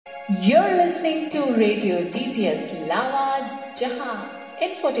You're listening to Radio DPS लावा, जहां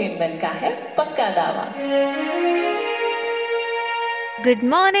infotainment का है पक्का दावा। गुड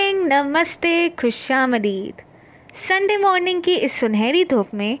मॉर्निंग, नमस्ते, खुशामदीद। संडे मॉर्निंग की इस सुनहरी धूप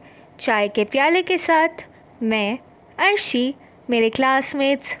में चाय के प्याले के साथ मैं अर्शी, मेरे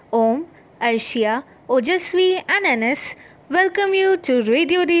क्लासमेट्स ओम, अर्शिया, ओजस्वी and Anas welcome you to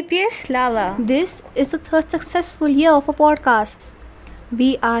Radio DPS Lava. This is the third successful year of our podcasts. We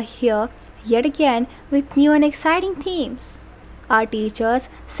are here yet again with new and exciting themes. Our teachers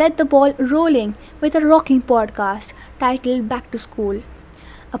set the ball rolling with a rocking podcast titled Back to School.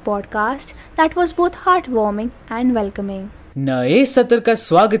 A podcast that was both heartwarming and welcoming. नए सत्र का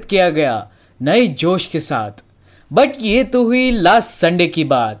स्वागत किया गया नए जोश के साथ। बट ये तो हुई लास्ट संडे की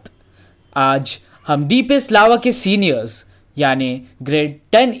बात। आज हम डीपीएस लावा के सीनियर्स यानी ग्रेड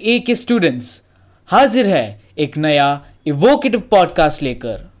 10A के स्टूडेंट्स हाजिर है एक नया इवोकेटिव पॉडकास्ट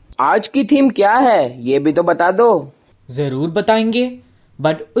लेकर। आज की थीम क्या है ये भी तो बता दो। जरूर बताएंगे,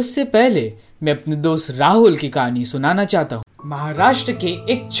 बट उससे पहले मैं अपने दोस्त राहुल की कहानी सुनाना चाहता हूँ। महाराष्ट्र के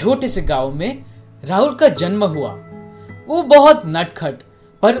एक छोटे से गांव में राहुल का जन्म हुआ। वो बहुत नटखट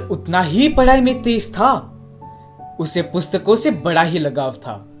पर उतना ही पढ़ाई में तेज था। उसे पुस्तकों से बड़ा ही लगाव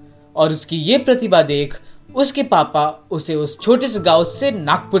था और उसकी ये प्रतिभा देख उसके पापा उसे उस छोटे से गांव से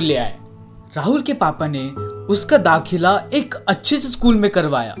नागपुर ले आए। राहुल के पापा ने उसका दाखिला एक अच्छे से स्कूल में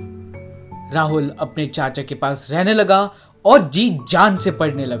करवाया। राहुल अपने चाचा के पास रहने लगा और जी जान से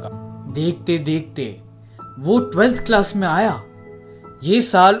पढ़ने लगा। देखते देखते वो 12th क्लास में आया। ये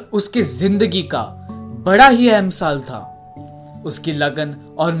साल उसकी जिंदगी का बड़ा ही अहम साल था। उसकी लगन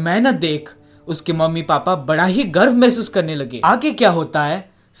और मेहनत देख उसके मम्मी पापा बड़ा ही गर्व महसूस करने लगे। आगे क्या होता है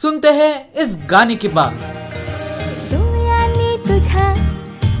सुनते हैं इस गाने के बाद। तुझा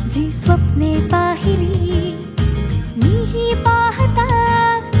जी स्वप्ने पाहिली मीही पाहता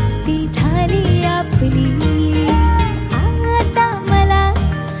ती झाली आपली आता मला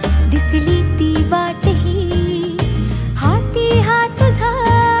दिसली ती वाटही हाती हात तुझा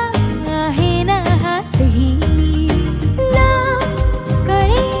आहे ना हातही ना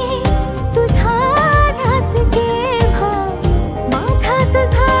कळे तुझा ध्यास केव्हा माझा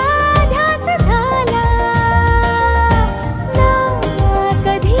तुझा ध्यास झाला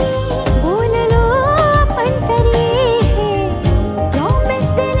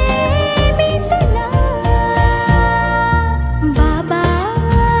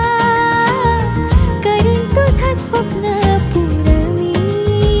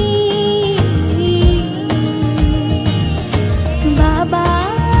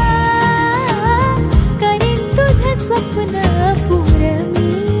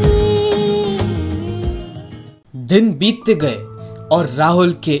दिन बीतते गए और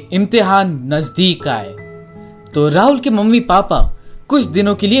राहुल के इम्तिहान नजदीक आए तो राहुल के मम्मी पापा कुछ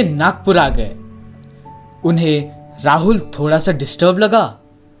दिनों के लिए नागपुर आ गए। उन्हें राहुल थोड़ा सा डिस्टर्ब लगा,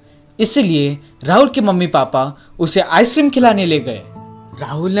 इसलिए राहुल के मम्मी पापा उसे आइसक्रीम खिलाने ले गए।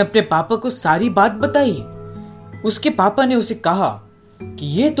 राहुल ने अपने पापा को सारी बात बताई। उसके पापा ने उसे कहा कि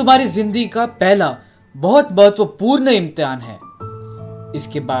यह तुम्हारी जिंदगी का पहला बहुत महत्वपूर्ण इम्तिहान है।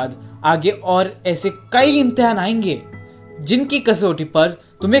 इसके बाद आगे और ऐसे कई इम्तिहान आएंगे जिनकी कसौटी पर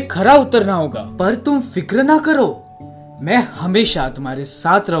तुम्हें खरा उतरना होगा, पर तुम फिक्र ना करो, मैं हमेशा तुम्हारे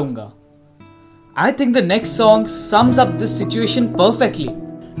साथ रहूंगा। I think the next song sums up this situation perfectly.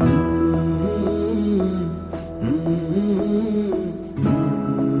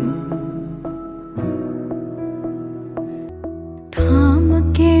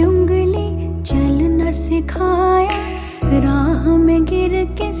 थाम के उंगली चलना सिखाया, राह में गिर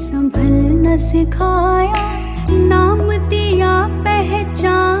के संभलना सिखाया, नाम दिया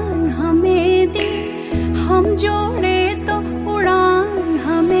पहचान हमें दी, हम जोड़े तो उड़ान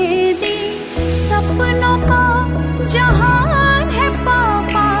हमें दी, सपनों का जहान है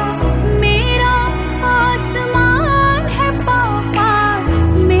पापा, मेरा आसमान है पापा,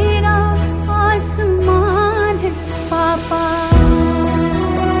 मेरा आसमान है पापा।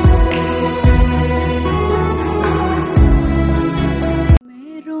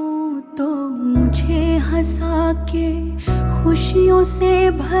 मुझे हंसा के खुशियों से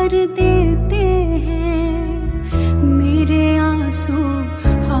भर देते हैं, मेरे आंसू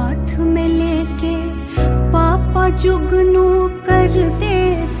हाथ में लेके पापा जुगनू कर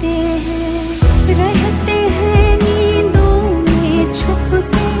देते हैं, रहते हैं नींदों में छुप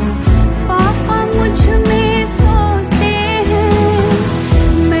के पापा मुझ में सोते हैं,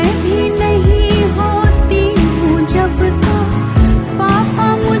 मैं भी नहीं होती हूँ जब तक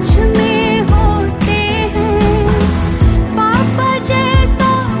पापा मुझ में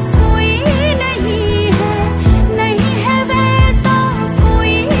नहीं है वैसा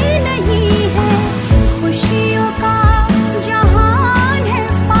कोई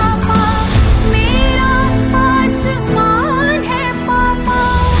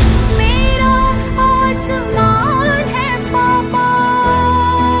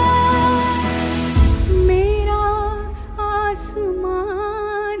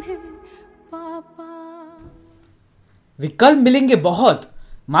विकल्प मिलेंगे बहुत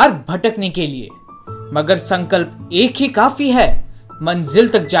मार्ग भटकने के लिए, मगर संकल्प एक ही काफी है मंजिल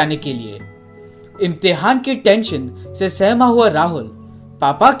तक जाने के लिए। इम्तिहान की टेंशन से सहमा हुआ राहुल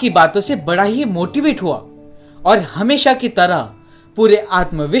पापा की बातों से बड़ा ही मोटिवेट हुआ और हमेशा की तरह पूरे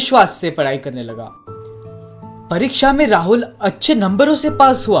आत्मविश्वास से पढ़ाई करने लगा। परीक्षा में राहुल अच्छे नंबरों से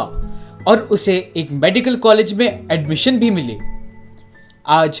पास हुआ और उसे एक मेडिकल कॉलेज में एडमिशन भी मिली।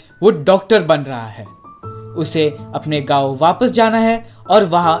 आज वो डॉक्टर बन रहा है। उसे अपने गांव वापस जाना है और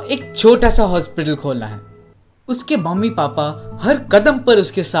वहां एक छोटा सा हॉस्पिटल खोलना है। उसके मम्मी पापा हर कदम पर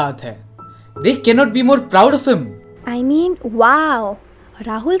उसके साथ है। They cannot be more proud of him. I mean, wow!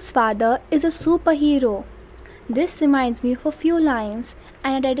 Rahul's father is a superhero. This reminds me of a few lines,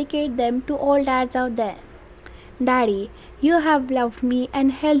 and I dedicate them to all dads out there. Daddy, you have loved me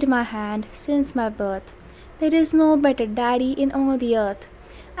and held my hand since my birth. There is no better daddy in all the earth.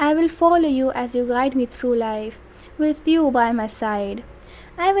 I will follow you as you guide me through life, with you by my side.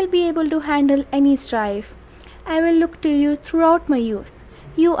 I will be able to handle any strife. I will look to you throughout my youth.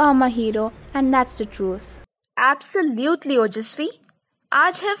 You are my hero, and that's the truth. Absolutely, Ojasvi.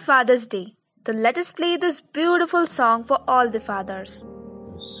 आज है Father's Day, so let us play this beautiful song for all the fathers.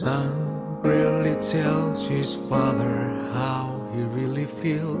 Son really tells his father how he really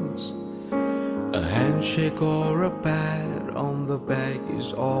feels. A handshake or a pat on the back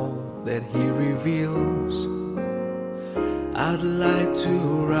is all that he reveals. I'd like to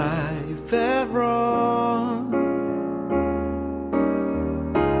right that wrong,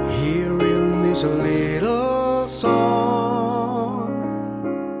 hearing this little song.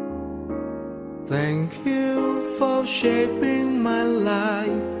 Thank you for shaping my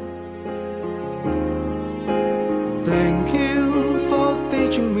life. Thank you for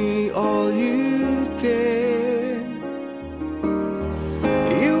teaching me all you can.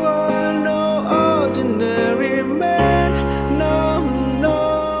 You are no ordinary man. No,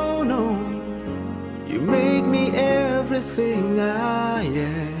 no, no. You make me everything I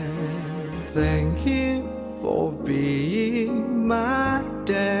am. Thank you for being my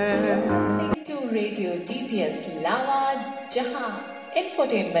dad. Listening to Radio DPS लावा, जहां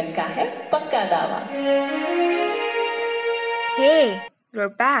infotainment का है पक्का दावा। Hey,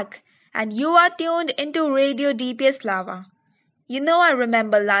 we're back, and you are tuned into Radio DPS Lava. You know, I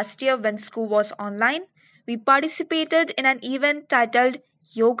remember last year when school was online, we participated in an event titled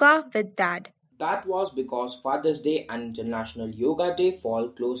Yoga with Dad. That was because Father's Day and International Yoga Day fall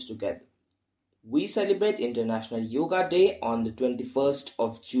close together. We celebrate International Yoga Day on the 21st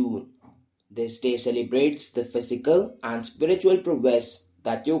of June. This day celebrates the physical and spiritual progress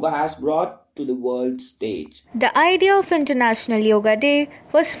that yoga has brought to the world stage. The idea of International Yoga Day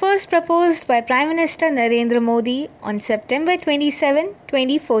was first proposed by Prime Minister Narendra Modi on September 27,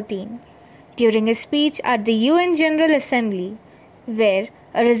 2014, during a speech at the UN General Assembly, where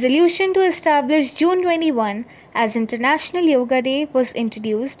a resolution to establish June 21 as International Yoga Day was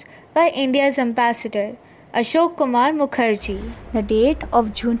introduced by India's ambassador, Ashok Kumar Mukherjee. The date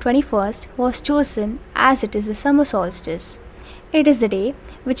of June 21st was chosen as it is the summer solstice. It is the day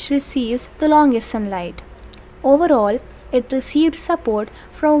which receives the longest sunlight. Overall, it received support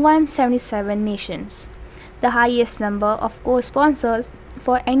from 177 nations, the highest number of co-sponsors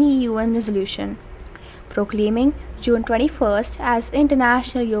for any UN resolution, proclaiming June 21st as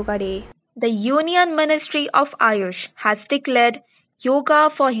International Yoga Day. The Union Ministry of Ayush has declared Yoga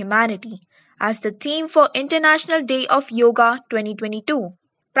for Humanity as the theme for International Day of Yoga 2022.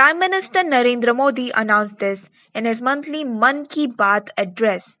 Prime Minister Narendra Modi announced this in his monthly Mann Ki Baat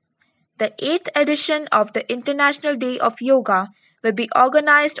address. The 8th edition of the International Day of Yoga will be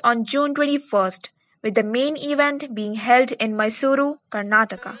organized on June 21st, with the main event being held in Mysuru,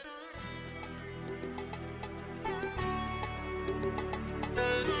 Karnataka.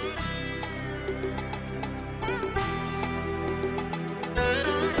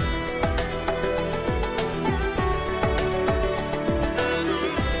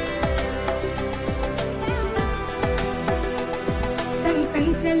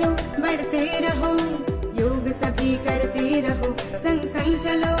 संग चलो बढ़ते रहो, योग सभी करते रहो। संग संग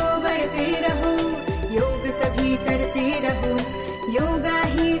चलो बढ़ते रहो, योग सभी करते रहो। योगा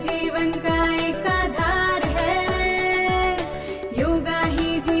ही जीवन का एक आधार है, योगा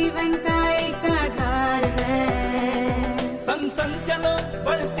ही जीवन का एक आधार है। संग संग चलो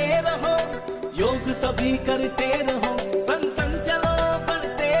बढ़ते रहो, योग सभी करते रहो। संग संग चलो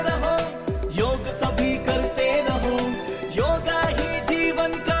बढ़ते रहो, योग सभी करते रहो। योगा ही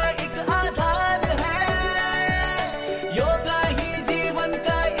जीवन का एक आधार है, योगा ही जीवन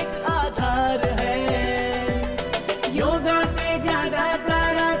का एक आधार है। योगा से जागा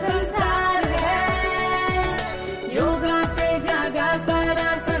सारा संसार है, योगा